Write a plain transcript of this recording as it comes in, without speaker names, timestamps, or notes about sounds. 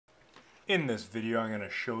In this video, I'm going to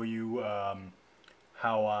show you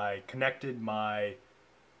how I connected my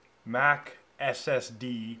Mac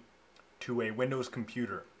SSD to a Windows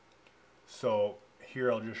computer. So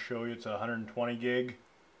here I'll just show you it's 120 gig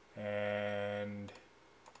and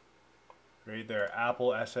right there, Apple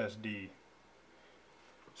SSD.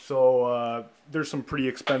 So there's some pretty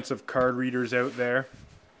expensive card readers out there,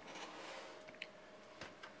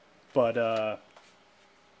 but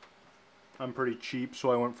I'm pretty cheap,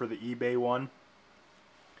 so I went for the eBay one.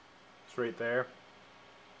 It's right there.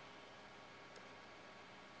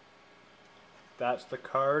 That's the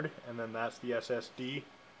card, and then that's the SSD.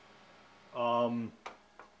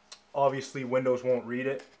 Obviously Windows won't read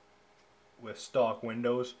it with stock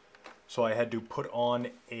Windows, so I had to put on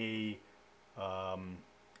a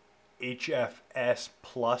HFS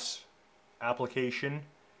Plus application.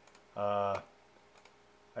 I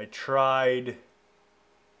tried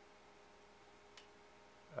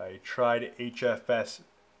HFS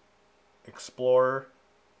Explorer.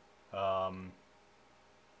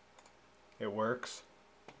 It works.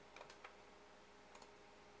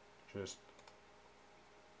 Just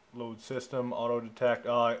load system, auto detect.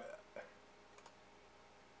 I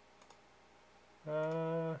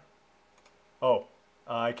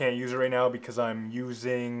can't use it right now because I'm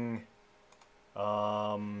using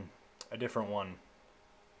a different one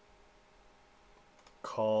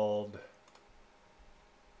called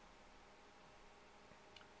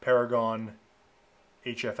Paragon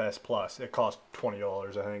HFS Plus. It cost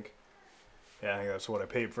 $20, I think. Yeah, I think that's what I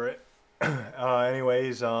paid for it.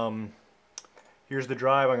 Anyways, here's the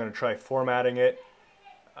drive. I'm going to try formatting it.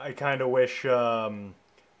 I kind of wish, I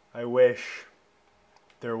wish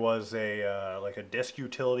there was a like a disk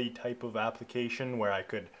utility type of application where I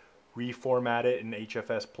could reformat it in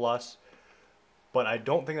HFS Plus, but I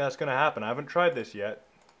don't think that's going to happen. I haven't tried this yet.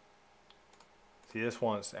 See, this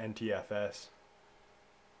one's NTFS.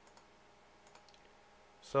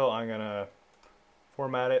 So I'm going to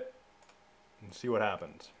format it and see what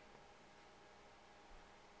happens.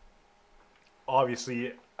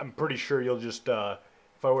 Obviously, I'm pretty sure you'll just,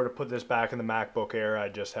 if I were to put this back in the MacBook Air, I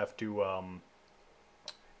just have to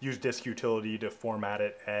use disk utility to format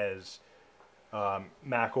it as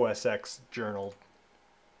Mac OS X journal,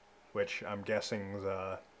 which I'm guessing is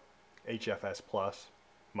HFS Plus.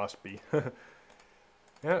 Must be.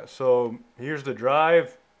 Yeah, so here's the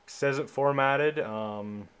drive. Says it formatted.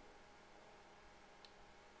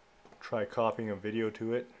 Try copying a video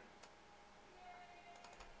to it.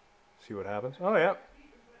 See what happens. Oh yeah,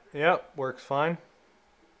 yep, works fine.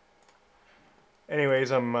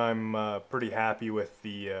 Anyways, I'm pretty happy with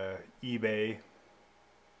the eBay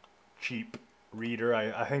cheap reader.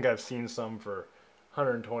 I think I've seen some for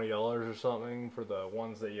 $120 or something for the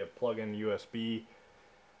ones that you plug in USB.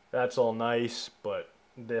 That's all nice, but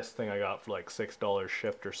this thing I got for like $6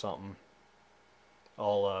 shipped or something.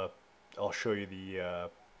 I'll show you the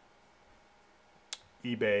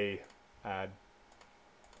eBay ad.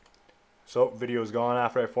 So video's gone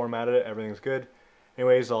after I formatted it. Everything's good.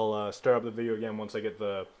 Anyways, I'll start up the video again once I get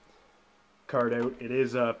the card out. It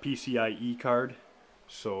is a PCIe card,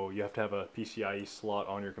 so you have to have a PCIe slot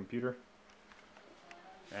on your computer.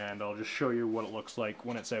 And I'll just show you what it looks like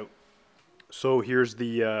when it's out. So here's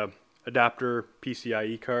the adapter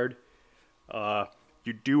PCIe card.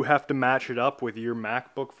 You do have to match it up with your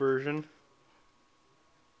MacBook version,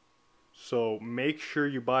 so make sure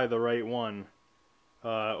you buy the right one,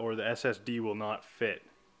 or the SSD will not fit.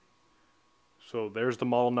 So there's the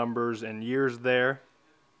model numbers and years there.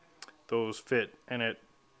 Those fit, and it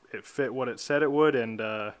fit what it said it would, and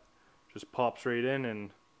just pops right in and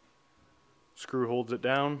screw holds it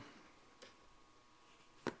down.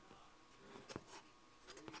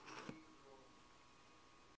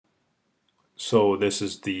 So this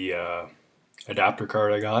is the adapter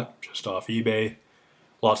card I got just off eBay.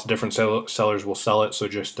 Lots of different sellers will sell it, so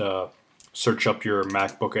just search up your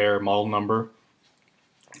MacBook Air model number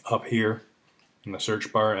up here in the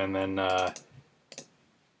search bar, and then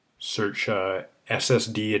search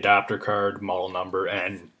SSD adapter card model number,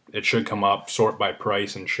 and it should come up, sort by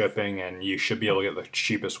price and shipping, and you should be able to get the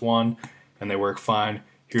cheapest one, and they work fine.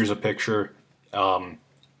 Here's a picture.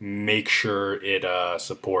 Make sure it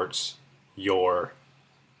supports your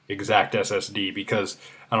exact SSD, because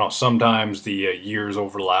I don't know, sometimes the years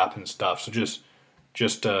overlap and stuff, so just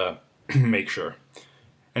make sure.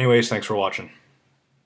 Anyways, thanks for watching.